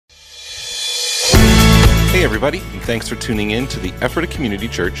Hey everybody, and thanks for tuning in to the Ephrata Community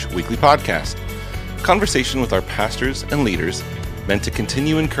Church weekly podcast. Conversation with our pastors and leaders meant to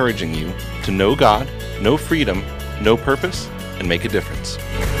continue encouraging you to know God, know freedom, know purpose, and make a difference.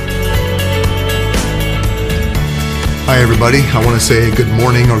 Hi everybody, I want to say good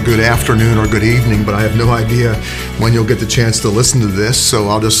morning or good afternoon or good evening, but I have no idea when you'll get the chance to listen to this, so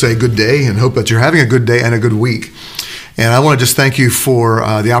I'll just say good day and hope that you're having a good day and a good week. And I want to just thank you for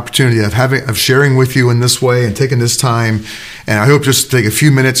the opportunity of sharing with you in this way and taking this time. And I hope just to take a few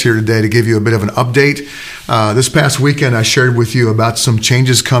minutes here today to give you a bit of an update. This past weekend, I shared with you about some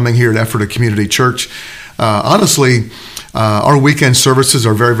changes coming here at Ephrata Community Church. Honestly, our weekend services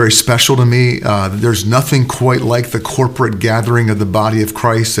are very, very special to me. There's nothing quite like the corporate gathering of the body of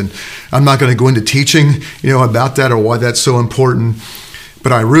Christ. And I'm not going to go into teaching, about that or why that's so important.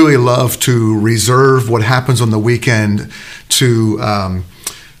 But I really love to reserve what happens on the weekend to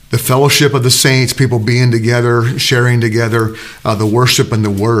the fellowship of the saints, people being together, sharing together, the worship and the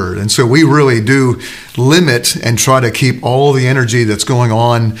word. And so we really do limit and try to keep all the energy that's going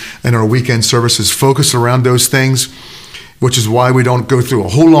on in our weekend services focused around those things, which is why we don't go through a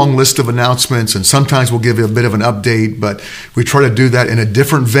whole long list of announcements, and sometimes we'll give you a bit of an update, but we try to do that in a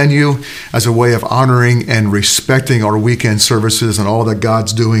different venue as a way of honoring and respecting our weekend services and all that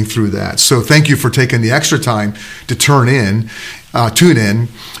God's doing through that. So thank you for taking the extra time to tune in,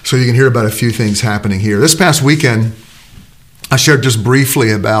 so you can hear about a few things happening here. This past weekend, I shared just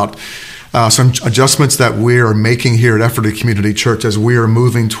briefly about some adjustments that we are making here at Ephrata Community Church as we are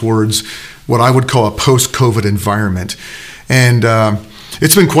moving towards what I would call a post-COVID environment. And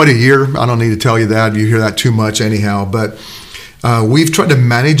it's been quite a year. I don't need to tell you that. You hear that too much anyhow. But we've tried to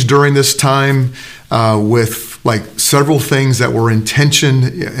manage during this time with several things that were in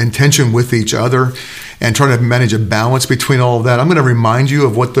tension with each other and trying to manage a balance between all of that. I'm going to remind you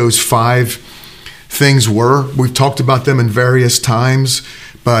of what those 5 things were. We've talked about them in various times,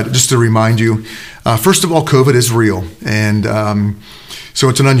 but just to remind you, first of all, COVID is real. And so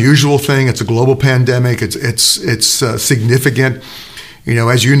it's an unusual thing. It's a global pandemic. It's significant.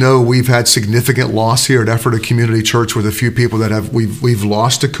 As you know, we've had significant loss here at Ephrata Community Church with a few people that we've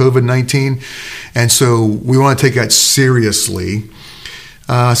lost to COVID-19, and so we want to take that seriously.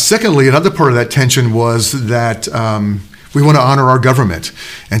 Secondly, another part of that tension was that we want to honor our government,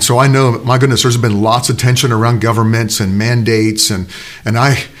 and so I know, my goodness, there's been lots of tension around governments and mandates, and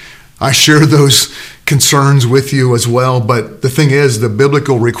I share those concerns with you as well. But the thing is, the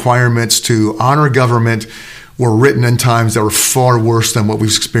biblical requirements to honor government were written in times that were far worse than what we've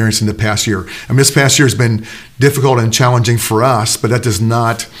experienced in the past year. I mean, this past year has been difficult and challenging for us, but that does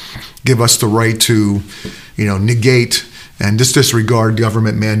not give us the right to, negate and disregard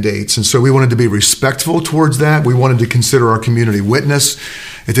government mandates. And so we wanted to be respectful towards that. We wanted to consider our community witness.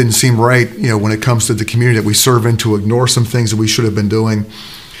 It didn't seem right, when it comes to the community that we serve in, to ignore some things that we should have been doing.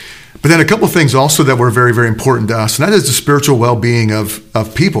 But then a couple of things also that were very, very important to us, and that is the spiritual well-being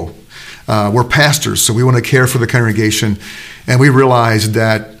of people. We're pastors, so we want to care for the congregation, and we realize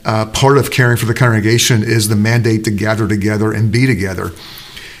that part of caring for the congregation is the mandate to gather together and be together.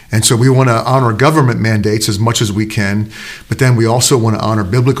 And so we want to honor government mandates as much as we can, but then we also want to honor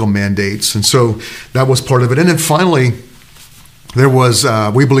biblical mandates, and so that was part of it. And then finally, there was,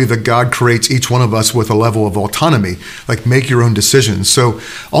 we believe that God creates each one of us with a level of autonomy, like make your own decisions. So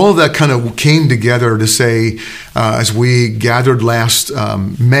all of that kind of came together to say, as we gathered last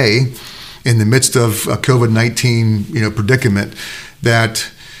May, in the midst of a COVID-19 predicament, that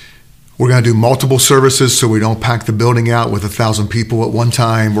we're going to do multiple services so we don't pack the building out with 1,000 people at one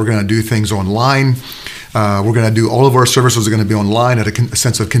time. We're going to do things online. We're going to do all of our services are going to be online at a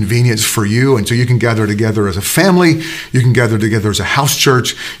sense of convenience for you. And so you can gather together as a family. You can gather together as a house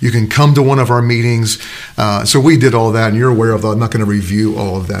church. You can come to one of our meetings. So we did all that, and you're aware of that. I'm not going to review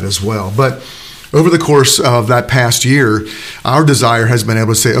all of that as well. But over the course of that past year, our desire has been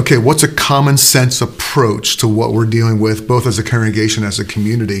able to say, okay, what's a common sense approach to what we're dealing with, both as a congregation, as a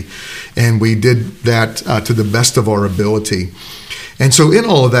community? And we did that to the best of our ability. And so in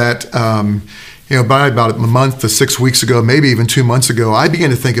all of that, by about a month to 6 weeks ago, maybe even 2 months ago, I began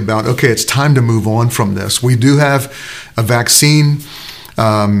to think about, okay, it's time to move on from this. We do have a vaccine.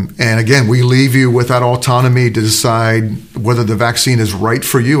 And again, we leave you with that autonomy to decide whether the vaccine is right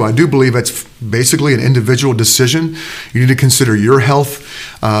for you. I do believe it's basically an individual decision. You need to consider your health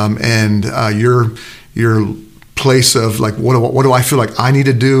and your place of what do I feel like I need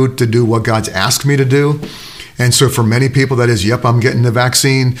to do what God's asked me to do. And so for many people, that is, yep, I'm getting the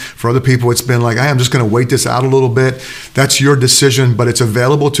vaccine. For other people, it's been like, hey, I'm just going to wait this out a little bit. That's your decision, but it's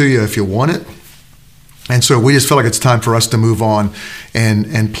available to you if you want it. And so we just felt like it's time for us to move on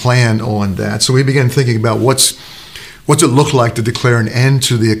and plan on that. So we began thinking about what's it look like to declare an end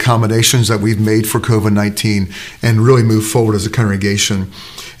to the accommodations that we've made for COVID-19 and really move forward as a congregation.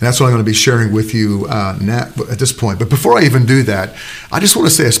 And that's what I'm going to be sharing with you now, at this point. But before I even do that, I just want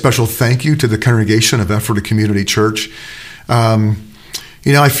to say a special thank you to the congregation of Ephrata Community Church.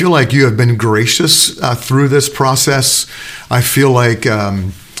 I feel like you have been gracious through this process. I feel like,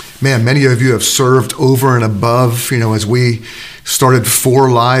 many of you have served over and above, as we started 4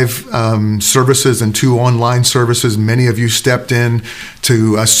 live services and 2 online services. Many of you stepped in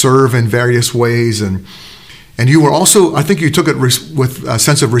to serve in various ways. And you were also, I think you took it with a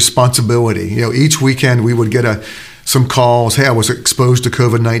sense of responsibility. Each weekend we would get some calls, hey, I was exposed to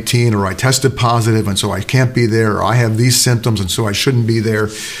COVID-19, or I tested positive and so I can't be there, or I have these symptoms and so I shouldn't be there.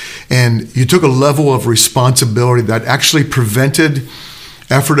 And you took a level of responsibility that actually prevented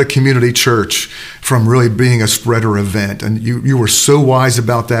Ephrata Community Church from really being a spreader event. And you were so wise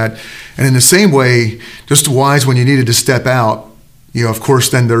about that. And in the same way, just wise when you needed to step out, of course,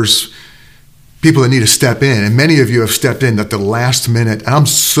 then there's people that need to step in. And many of you have stepped in at the last minute. And I'm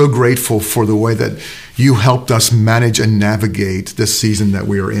so grateful for the way that you helped us manage and navigate this season that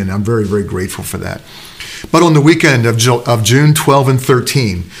we are in. I'm very, very grateful for that. But on the weekend of June 12 and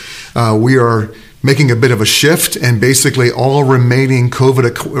 13, we are making a bit of a shift, and basically all remaining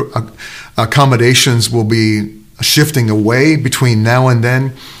COVID accommodations will be shifting away between now and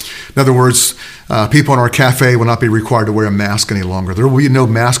then. In other words, people in our cafe will not be required to wear a mask any longer. There will be no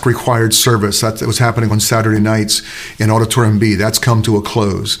mask required service. That was happening on Saturday nights in Auditorium B. That's come to a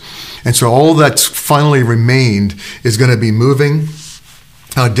close. And so all that's finally remained is going to be moving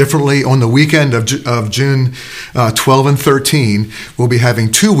differently. On the weekend of June 12 and 13, we'll be having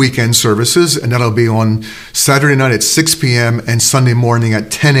 2 weekend services, and that'll be on Saturday night at 6 p.m. and Sunday morning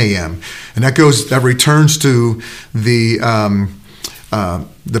at 10 a.m. And that returns to the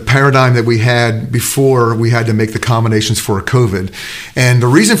paradigm that we had before we had to make the accommodations for COVID. And the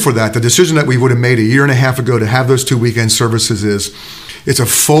reason for that, the decision that we would have made a year and a half ago to have those 2 weekend services is, it's a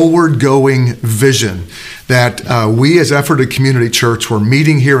forward-going vision that we as Ephrata Community Church, we're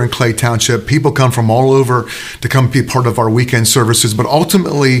meeting here in Clay Township. People come from all over to come be part of our weekend services. But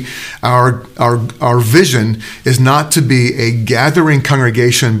ultimately, our vision is not to be a gathering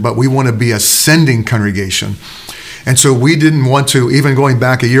congregation, but we want to be a sending congregation. And so we didn't want to, even going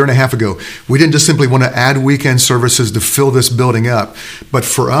back a year and a half ago, we didn't just simply want to add weekend services to fill this building up. But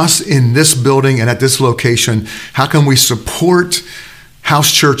for us in this building and at this location, how can we support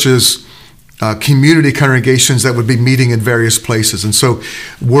house churches, community congregations that would be meeting in various places? And so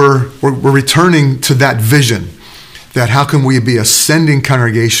we're returning to that vision, that how can we be a sending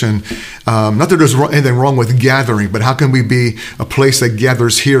congregation? Not that there's anything wrong with gathering, but how can we be a place that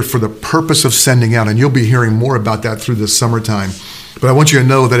gathers here for the purpose of sending out? And you'll be hearing more about that through this summertime. But I want you to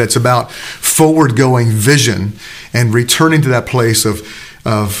know that it's about forward-going vision and returning to that place of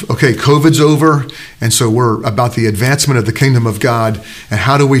okay, COVID's over, and so we're about the advancement of the kingdom of God, and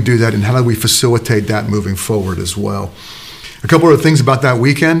how do we do that, and how do we facilitate that moving forward as well? A couple of things about that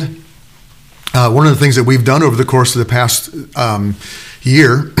weekend. One of the things that we've done over the course of the past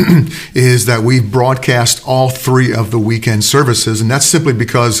year is that we've broadcast all 3 of the weekend services, and that's simply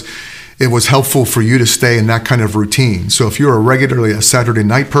because it was helpful for you to stay in that kind of routine. So if you're regularly a Saturday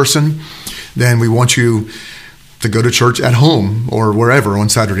night person, then we want you to go to church at home or wherever on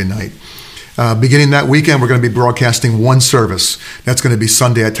Saturday night. Beginning that weekend, we're going to be broadcasting 1 service. That's going to be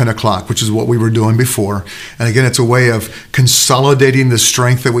Sunday at 10 o'clock, which is what we were doing before. And again, it's a way of consolidating the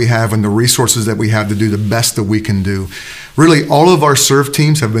strength that we have and the resources that we have to do the best that we can do. Really, all of our serve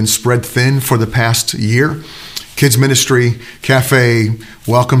teams have been spread thin for the past year. Kids ministry, cafe,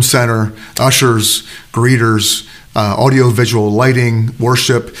 welcome center, ushers, greeters, audio-visual lighting,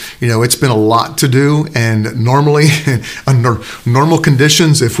 worship. It's been a lot to do, and normally, under normal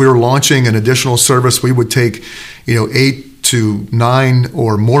conditions, if we were launching an additional service, we would take, 8 to 9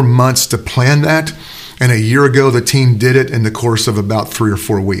 or more months to plan that. And a year ago, the team did it in the course of about 3 or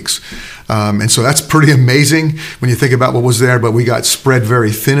 4 weeks. And so that's pretty amazing when you think about what was there, but we got spread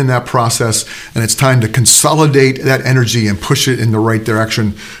very thin in that process, and it's time to consolidate that energy and push it in the right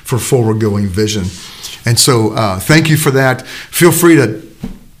direction for forward-going vision. And so thank you for that. Feel free to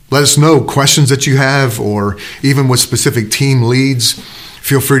let us know questions that you have, or even with specific team leads.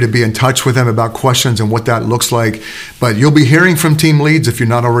 Feel free to be in touch with them about questions and what that looks like. But you'll be hearing from team leads, if you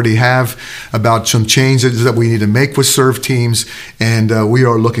not already have, about some changes that we need to make with serve teams. And we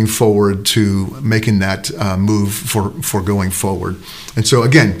are looking forward to making that move for going forward. And so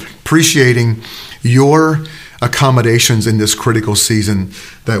again, appreciating your accommodations in this critical season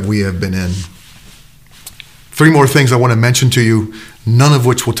that we have been in. 3 more things I want to mention to you, none of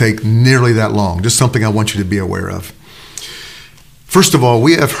which will take nearly that long. Just something I want you to be aware of. First of all,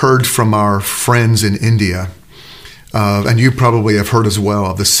 we have heard from our friends in India, and you probably have heard as well,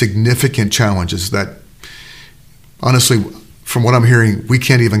 of the significant challenges that, honestly, from what I'm hearing, we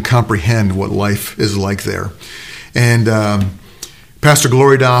can't even comprehend what life is like there. And Pastor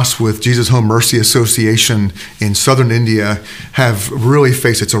Glory Das with Jesus Home Mercy Association in southern India have really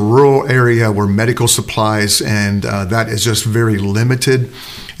faced, it's a rural area where medical supplies and that is just very limited.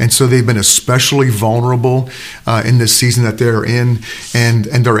 And so they've been especially vulnerable in this season that they're in, and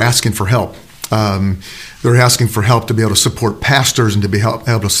they're asking for help. They're asking for help to be able to support pastors and to be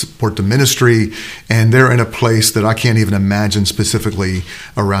able to support the ministry, and they're in a place that I can't even imagine specifically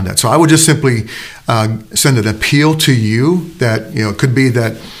around that. So I would just simply send an appeal to you that, it could be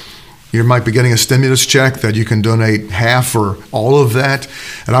that you might be getting a stimulus check, that you can donate half or all of that.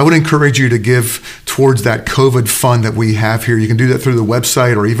 And I would encourage you to give towards that COVID fund that we have here. You can do that through the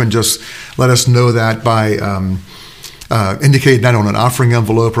website, or even just let us know that by indicate that on an offering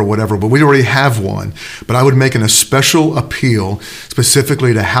envelope or whatever, but we already have one. But I would make a special appeal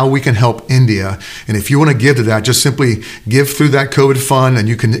specifically to how we can help India. And if you want to give to that, just simply give through that COVID fund, and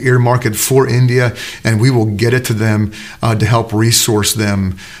you can earmark it for India, and we will get it to them to help resource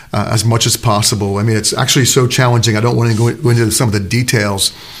them as much as possible. I mean, it's actually so challenging. I don't want to go into some of the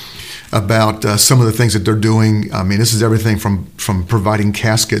details about some of the things that they're doing. I mean, this is everything from providing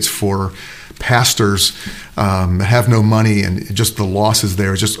caskets for pastors that have no money, and just the losses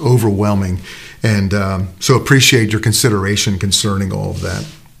there is just overwhelming. And so appreciate your consideration concerning all of that.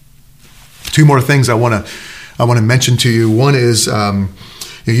 2 more things I want to mention to you. One is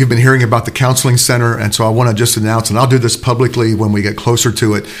you've been hearing about the counseling center, and so I want to just announce, and I'll do this publicly when we get closer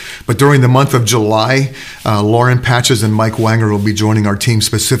to it, but during the month of July, Lauren Patches and Mike Wanger will be joining our team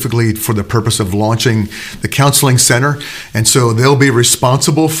specifically for the purpose of launching the counseling center. And so they'll be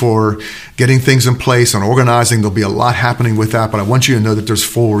responsible for getting things in place and organizing. There'll be a lot happening with that, but I want you to know that there's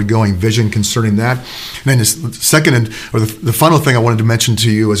forward-going vision concerning that. And then the second, or the final thing I wanted to mention to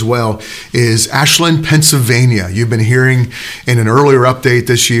you as well is Ashland, Pennsylvania. You've been hearing in an earlier update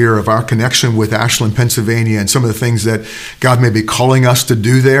this year of our connection with Ashland, Pennsylvania, and some of the things that God may be calling us to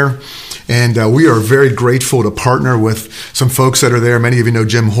do there. And we are very grateful to partner with some folks that are there. Many of you know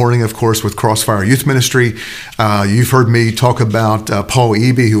Jim Horning, of course, with Crossfire Youth Ministry. You've heard me talk about Paul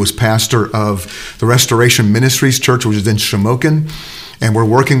Eby, who was pastor of the Restoration Ministries Church, which is in Shamokin. And we're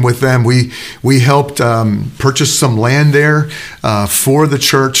working with them. We helped purchase some land there for the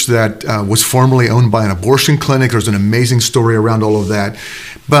church that was formerly owned by an abortion clinic. There's an amazing story around all of that.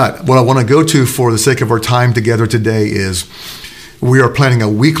 But what I want to go to for the sake of our time together today is we are planning a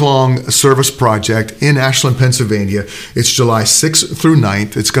week-long service project in Ashland, Pennsylvania. It's July 6th through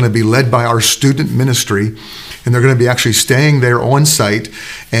 9th. It's going to be led by our student ministry, and they're going to be actually staying there on site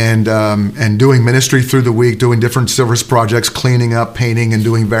and doing ministry through the week, doing different service projects, cleaning up, painting, and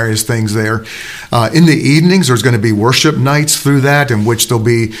doing various things there. In the evenings, there's going to be worship nights through that, in which there'll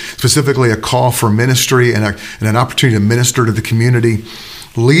be specifically a call for ministry and an opportunity to minister to the community,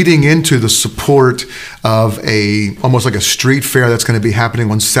 leading into the support of almost like a street fair that's going to be happening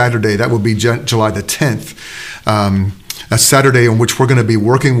on Saturday. That will be July the 10th. A Saturday in which we're going to be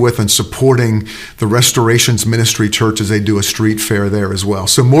working with and supporting the Restorations Ministry Church as they do a street fair there as well.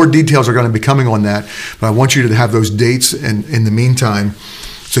 So more details are going to be coming on that, but I want you to have those dates in the meantime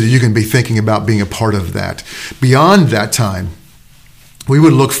so that you can be thinking about being a part of that. Beyond that time, we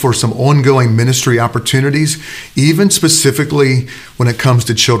would look for some ongoing ministry opportunities, even specifically when it comes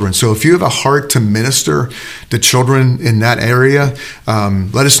to children. So if you have a heart to minister to children in that area,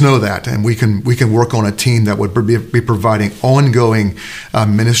 let us know that, and we can work on a team that would be providing ongoing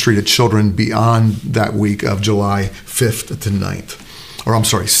ministry to children beyond that week of July 5th to 9th, or I'm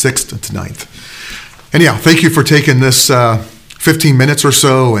sorry, 6th to 9th. Anyhow, thank you for taking this 15 minutes or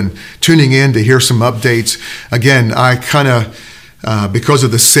so and tuning in to hear some updates. Again, I kind of because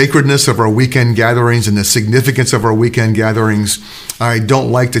of the sacredness of our weekend gatherings and the significance of our weekend gatherings, I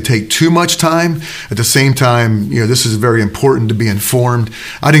don't like to take too much time. At the same time, this is very important to be informed.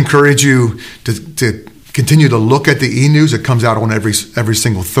 I'd encourage you to continue to look at the e-news. It comes out on every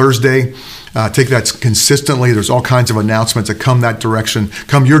single Thursday. Take that consistently. There's all kinds of announcements that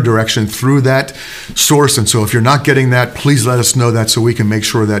come your direction through that source. And so if you're not getting that, please let us know that so we can make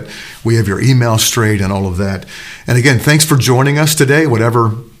sure that we have your email straight and all of that. And again, thanks for joining us today,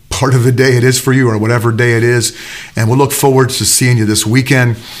 whatever part of the day it is for you or whatever day it is. And we'll look forward to seeing you this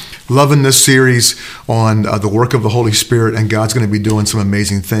weekend. Loving this series on the work of the Holy Spirit, and God's going to be doing some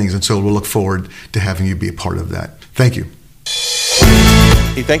amazing things. And so we'll look forward to having you be a part of that. Thank you.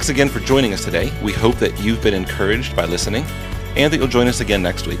 Hey, thanks again for joining us today. We hope that you've been encouraged by listening and that you'll join us again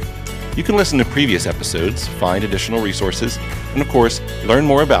next week. You can listen to previous episodes, find additional resources, and of course, learn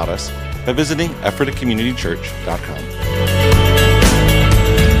more about us by visiting EphrataCommunityChurch.com.